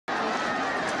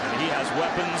has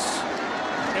weapons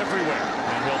everywhere,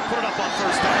 and he'll put it up on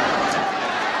first down.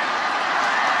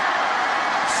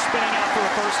 Spinning out for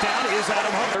a first down is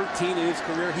Adam Humphrey. 13 in his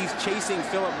career. He's chasing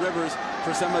Phillip Rivers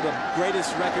for some of the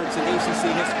greatest records in ACC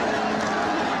history.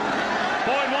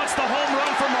 Boyd wants the home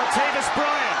run from Martavis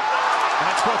Bryant.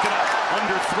 That's broken up,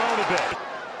 underthrown a bit.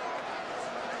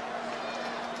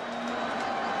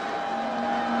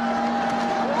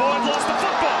 Boyd lost the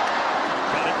football.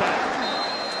 Got it back.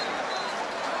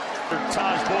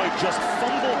 Taj Boyd just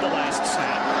fumbled the last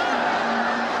snap,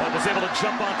 but was able to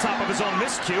jump on top of his own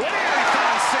miscue, and he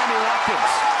found Sammy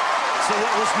Watkins. So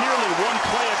what was nearly one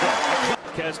play ago.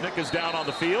 Kesnick is down on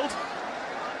the field,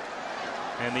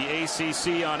 and the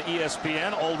ACC on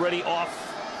ESPN already off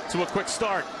to a quick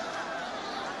start.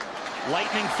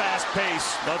 Lightning fast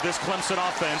pace of this Clemson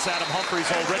offense. Adam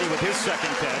Humphries already with his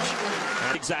second catch.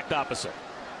 And exact opposite.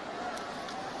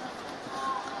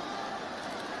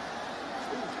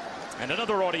 And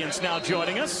another audience now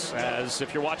joining us, as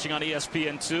if you're watching on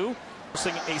ESPN2,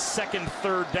 forcing a second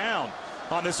third down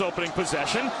on this opening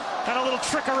possession. And a little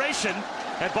trickeration,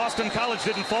 and Boston College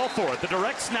didn't fall for it. The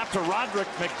direct snap to Roderick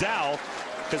McDowell.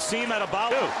 Kasim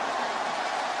Adebayo.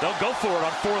 They'll go for it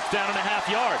on 4th down and a half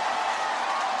yard.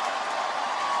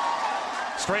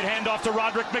 Straight handoff to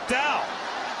Roderick McDowell.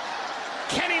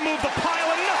 Can he move the pile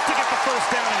enough to get the first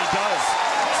down? And he does.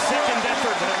 Second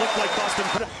effort, but it looked like Boston.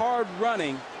 Hard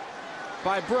running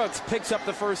by Brooks picks up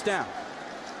the first down.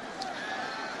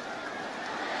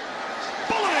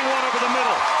 Bulleting one over the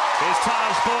middle is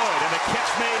Taj Boyd, and the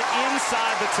catch made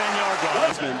inside the 10-yard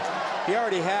line. He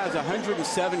already has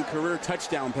 107 career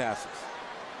touchdown passes.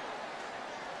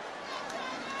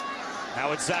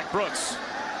 Now it's Zach Brooks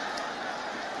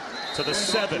to the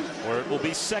 7, where it will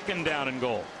be second down and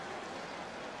goal.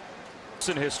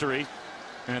 In history,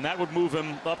 and that would move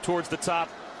him up towards the top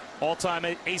all-time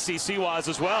ACC-wise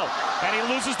as well. And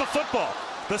he loses the football.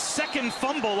 The second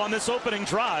fumble on this opening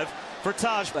drive for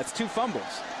Taj. That's 2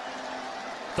 fumbles.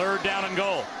 3rd down and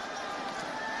goal.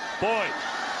 Boyd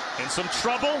in some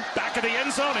trouble, back of the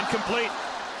end zone, incomplete.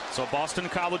 So Boston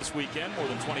College this weekend, more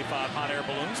than 25 hot air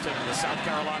balloons taking the South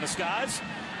Carolina skies,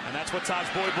 and that's what Taj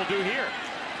Boyd will do here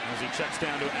as he checks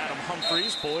down to Adam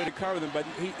Humphries. Boyd to cover them, but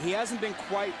he hasn't been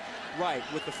quite right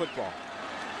with the football.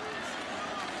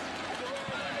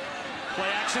 Play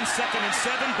action, 2nd and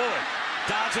 7. Boyd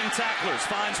dodging tacklers,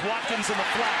 finds Watkins in the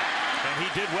flat, and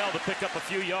he did well to pick up a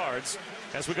few yards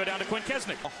as we go down to Quinn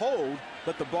Kesnick. A hold,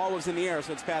 but the ball was in the air,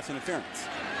 so it's pass interference.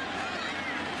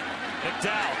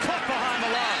 McDowell caught behind the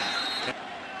line.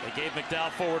 They gave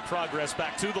McDowell forward progress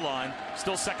back to the line.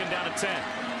 Still 2nd down and 10.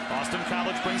 Boston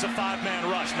College brings a 5-man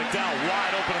rush. McDowell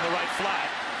wide open in the right flat.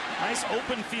 Nice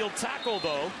open field tackle,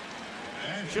 though.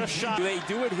 Just shot. They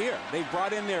do it here. They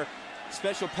brought in their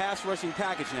special pass rushing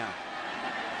package now.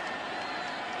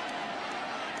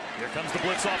 Here comes the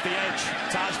blitz off the edge.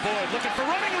 Taj Boyd looking for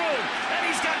running room, and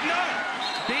he's got none.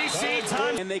 BC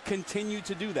time. And they continue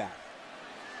to do that.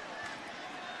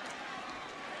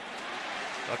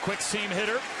 A quick seam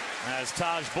hitter as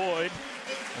Taj Boyd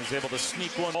is able to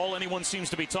sneak one. All anyone seems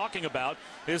to be talking about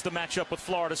is the matchup with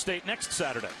Florida State next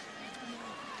Saturday.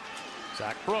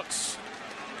 Zach Brooks.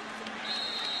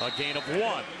 A gain of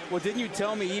 1. Well, didn't you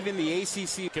tell me even the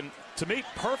ACC can, to me,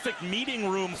 perfect meeting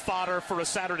room fodder for a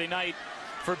Saturday night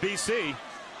for BC.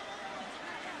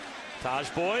 Taj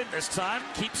Boyd this time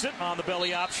keeps it on the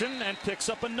belly option and picks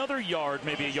up another yard,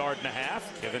 maybe a yard and a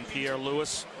half, given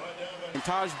Pierre-Louis. And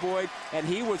Taj Boyd, and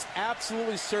he was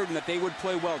absolutely certain that they would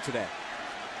play well today.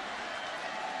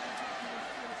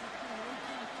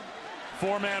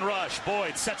 4-man rush.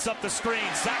 Boyd sets up the screen.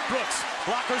 Zach Brooks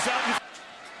blockers out.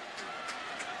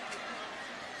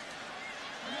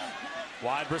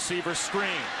 Wide receiver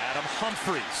screen. Adam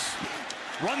Humphries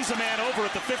runs a man over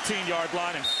at the 15-yard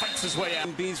line and fights his way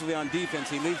out. Beasley on defense.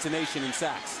 He leads the nation in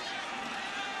sacks.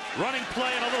 Running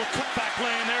play and a little cutback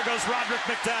lane. There goes Roderick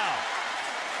McDowell.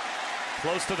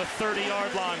 Close to the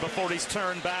 30-yard line before he's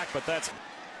turned back, but that's...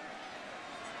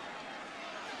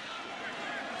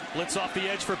 Blitz off the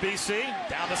edge for BC.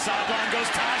 Down the sideline goes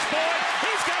Taj Boyd.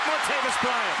 He's got Martavis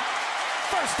Bryant.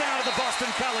 First down at the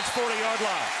Boston College 40-yard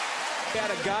line. He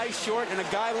had a guy short and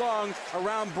a guy long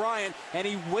around Bryant, and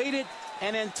he waited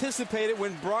and anticipated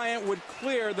when Bryant would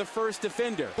clear the first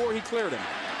defender before he cleared him.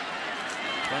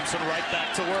 Clemson right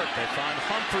back to work. They find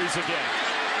Humphries again.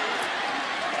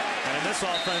 And in this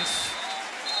offense,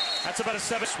 that's about a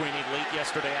 7. Sweeney late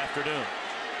yesterday afternoon.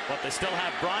 But they still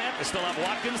have Bryant, they still have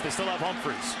Watkins, they still have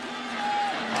Humphries.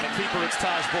 On a keeper, it's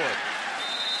Taj Boyd.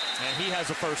 And he has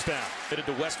a first down. Headed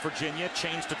to West Virginia,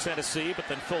 changed to Tennessee, but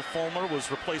then Phil Fulmer was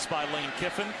replaced by Lane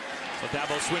Kiffin. So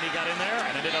Dabo Sweeney got in there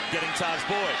and ended up getting Taj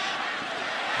Boyd.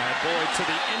 And Boyd to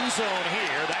the end zone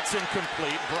here. That's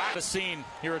incomplete. The scene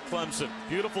here at Clemson.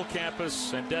 Beautiful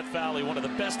campus and Death Valley, one of the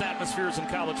best atmospheres in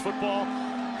college football.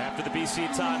 After the BC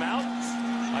timeout,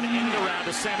 an end around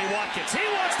to Sammy Watkins. He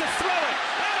wants to throw it.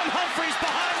 Adam Humphries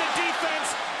behind the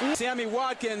defense. Sammy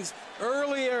Watkins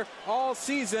earlier all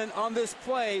season on this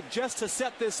play just to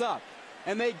set this up.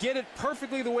 And they get it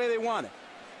perfectly the way they want it.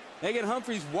 They get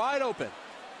Humphries wide open.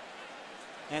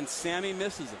 And Sammy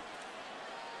misses him.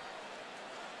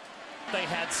 They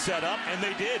had set up, and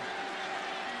they did.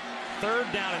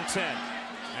 3rd down and 10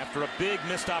 after a big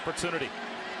missed opportunity.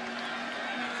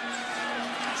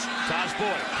 Taj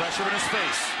Boyd, pressure in his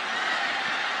face.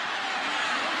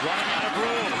 Running out of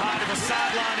room, high to the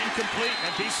sideline, incomplete,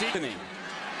 and BC.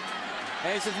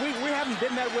 And he says, we haven't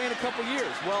been that way in a couple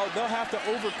years. Well, they'll have to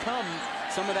overcome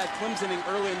some of that Clemsoning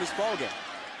early in this ballgame.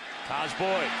 Taj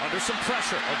Boyd under some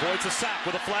pressure, avoids a sack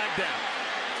with a flag down.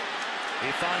 He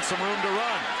finds some room to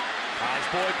run. Taj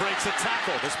Boyd breaks a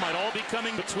tackle. This might all be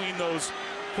coming between those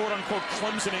quote-unquote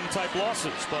Clemsoning type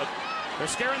losses, but they're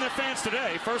scaring their fans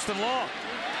today. 1st and long.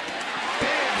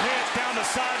 Big hit down the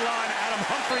sideline. Adam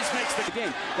Humphries makes the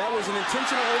game. That was an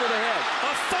intentional over the head.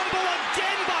 A fumble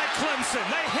again by Clemson.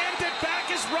 They hand it back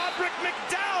as Roderick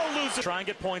McDowell loses. Try and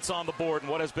get points on the board in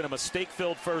what has been a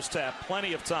mistake-filled first half.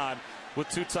 Plenty of time with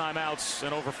 2 timeouts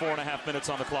and over 4.5 minutes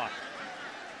on the clock.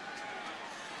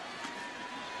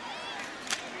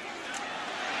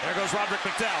 There goes Roderick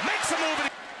McDowell. Makes a move.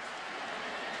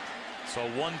 So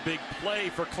one big play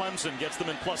for Clemson gets them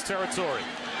in plus territory.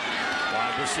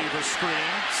 Wide receiver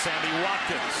screen. Sammy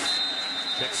Watkins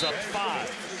picks up 5.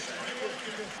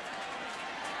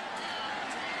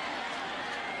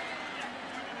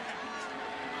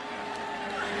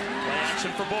 Play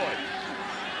action for Boyd.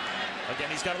 Again,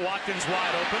 he's got Watkins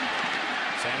wide open.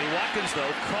 Sammy Watkins,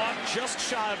 though, caught just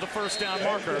shy of the 1st down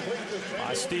marker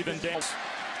by Stephen Daniels.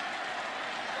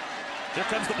 Here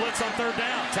comes the blitz on 3rd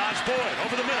down. Taj Boyd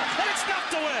over the middle, and it's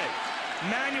knocked away.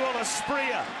 Manuel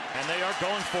Espria, and they are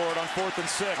going for it on 4th and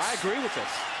 6. I agree with this.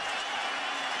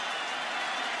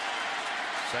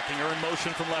 Seckinger in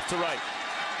motion from left to right.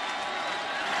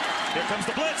 Here comes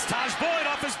the blitz. Taj Boyd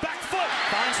off his back foot.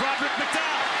 Finds Roderick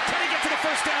McDowell. Can he get to the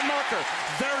 1st down marker?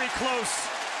 Very close.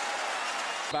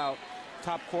 About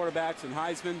top quarterbacks and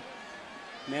Heisman,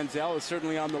 Manziel is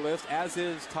certainly on the list, as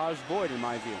is Taj Boyd in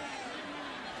my view.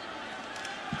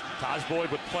 Taj Boyd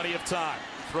with plenty of time.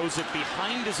 Throws it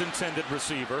behind his intended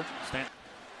receiver.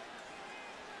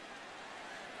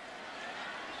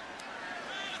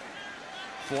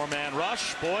 4-man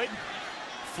rush. Boyd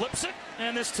flips it,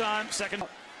 and this time, second.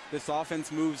 This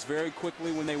offense moves very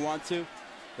quickly when they want to.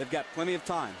 They've got plenty of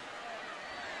time.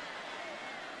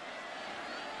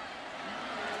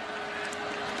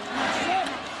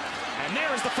 And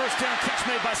there is the 1st down catch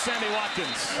made by Sammy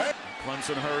Watkins.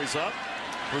 Clemson hurries up,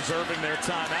 preserving their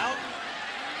timeout.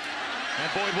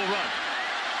 And Boyd will run.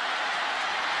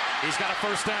 He's got a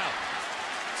 1st down.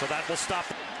 So that will stop.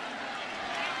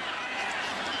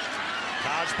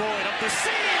 Taj Boyd up the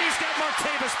seam. He's got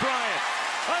Martavis Bryant.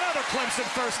 Another Clemson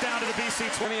 1st down to the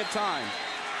BC. Plenty of time.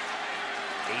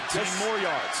 18 more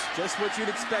yards. Just what you'd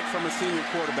expect from a senior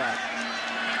quarterback.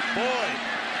 Boyd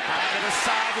out of the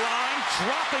sideline.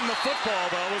 Dropping the football,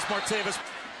 though, is Martavis.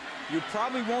 You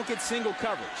probably won't get single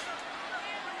coverage.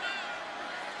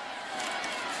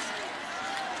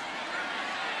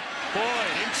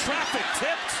 Boyd in traffic,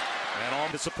 tipped. And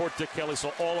on to support Dick Kelly,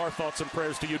 so all our thoughts and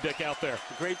prayers to you, Dick, out there.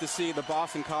 Great to see the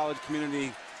Boston College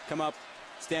community come up,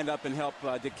 stand up, and help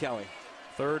Dick Kelly.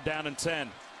 3rd down and 10.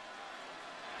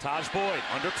 Taj Boyd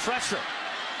under pressure.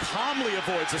 Calmly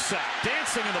avoids a sack.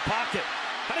 Dancing in the pocket.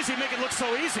 How does he make it look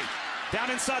so easy? Down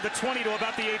inside the 20 to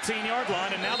about the 18-yard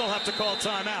line, and now they'll have to call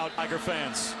timeout. Tiger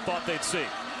fans thought they'd see.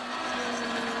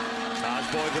 Taj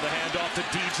Boyd with a handoff to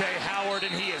DJ Howard,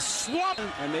 and he is swamped.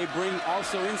 And they bring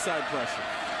also inside pressure.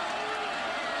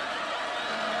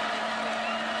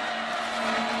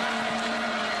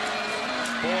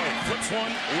 Boyd flips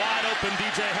one wide open.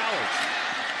 DJ Howard.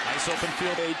 Nice open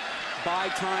field. They buy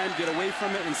time, get away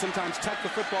from it, and sometimes tuck the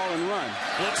football and run.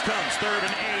 Blitz comes, 3rd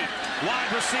and 8. Wide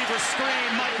receiver screen,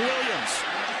 Mike Williams.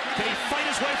 Can he fight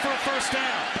his way for a 1st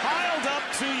down? Piled up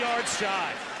 2 yards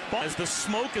shy. As the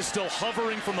smoke is still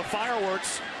hovering from the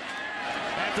fireworks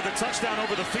after the touchdown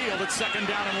over the field, it's 2nd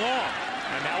down and long.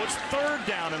 And now it's 3rd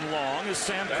down and long as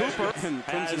Sam Cooper and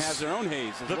Clemson has their own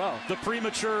haze as well. The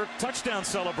premature touchdown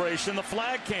celebration, the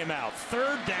flag came out.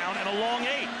 3rd down and a long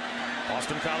 8.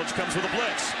 Boston College comes with a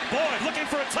blitz. Boyd looking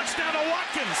for a touchdown to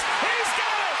Watkins. He's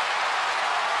got it!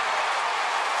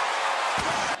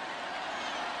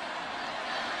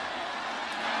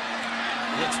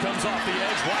 Blitz comes off the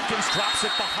edge. Watkins drops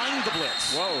it behind the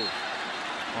blitz. Whoa.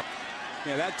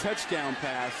 Yeah, that touchdown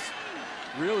pass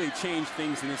really changed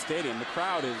things in the stadium. The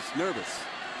crowd is nervous.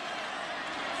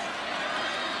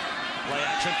 Play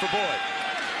action for Boyd.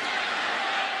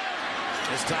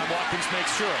 This time Watkins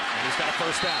makes sure, and he's got a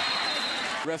first down.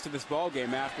 The rest of this ball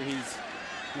game after he's,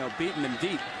 beaten them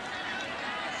deep.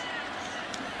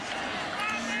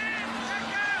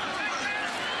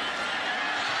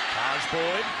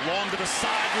 Boyd, long to the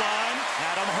sideline.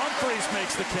 Adam Humphries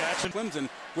makes the catch. Clemson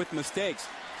with mistakes.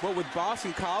 But with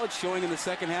Boston College showing in the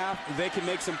second half, they can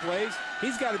make some plays.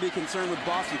 He's got to be concerned with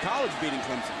Boston College beating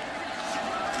Clemson.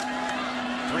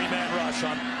 Three-man rush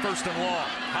on first and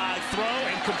long. High throw,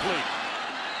 incomplete.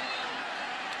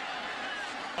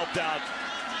 Helped out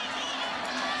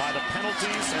by the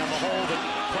penalties and the hole that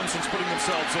Clemson's putting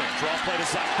themselves in. Draw play to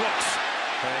Zach Brooks.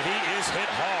 He is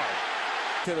hit hard.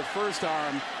 To the first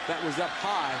arm that was up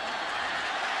high.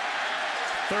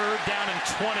 Third down and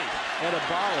 20. At a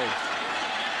volley.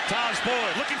 Taj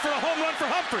Boyd looking for a home run for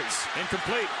Humphries.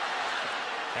 Incomplete.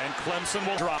 And Clemson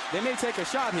will drop. They may take a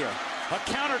shot here. A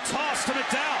counter toss to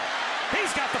McDowell.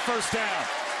 He's got the first down.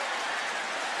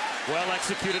 Well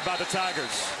executed by the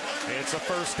Tigers. It's a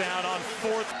first down on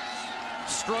fourth.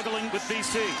 Struggling with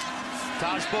BC.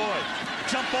 Taj Boyd.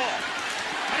 Jump ball.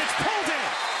 And it's pulled in.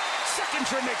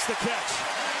 Seckinger makes the catch.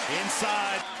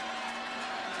 Inside.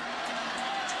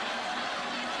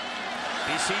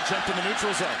 BC jumped in the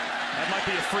neutral zone. That might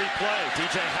be a free play.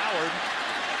 DJ Howard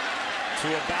to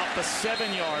about the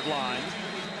 7-yard line.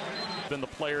 Been the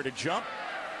player to jump.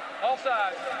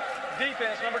 Offside.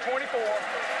 Defense, number 24.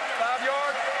 5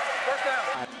 yards. First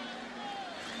down.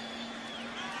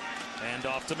 And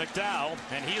off to McDowell,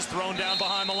 and he's thrown down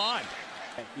behind the line.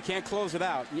 You can't close it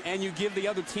out, and you give the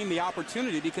other team the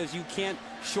opportunity because you can't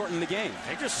shorten the game.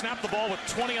 They just snapped the ball with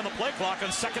 20 on the play clock on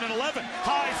 2nd and 11.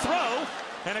 High throw,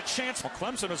 and a chance. Well,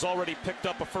 Clemson has already picked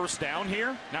up a first down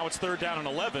here. Now it's 3rd down and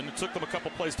 11. It took them a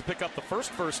couple plays to pick up the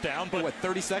first down. But what,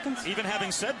 30 seconds? Even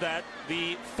having said that,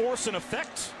 the force and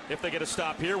effect, if they get a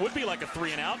stop here, would be like a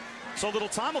 3 and out. So little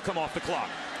time will come off the clock.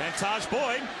 And Taj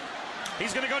Boyd,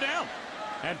 he's going to go down.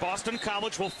 And Boston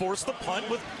College will force the punt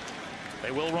with. They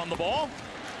will run the ball.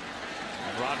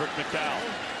 And Roderick McDowell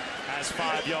has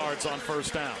 5 yards on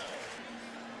first down.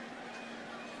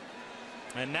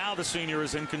 And now the senior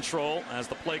is in control as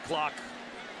the play clock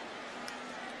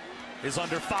is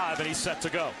under 5 and he's set to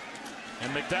go.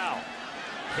 And McDowell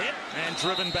hit and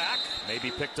driven back. Maybe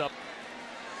picked up.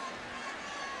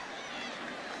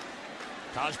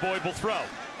 Taj Boyd will throw.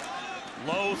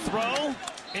 Low throw.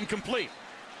 Incomplete.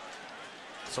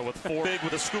 So with 4 big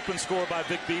with a scoop and score by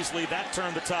Vic Beasley, that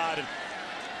turned the tide. And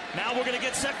now we're going to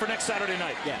get set for next Saturday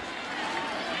night. Yeah.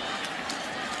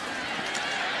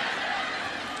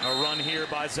 A run here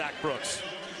by Zach Brooks.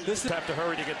 This have to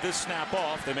hurry to get this snap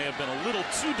off. They may have been a little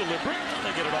too deliberate.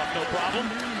 They get it off, no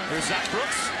problem. Here's Zach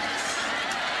Brooks.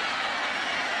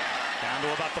 Down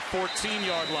to about the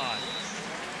 14-yard line.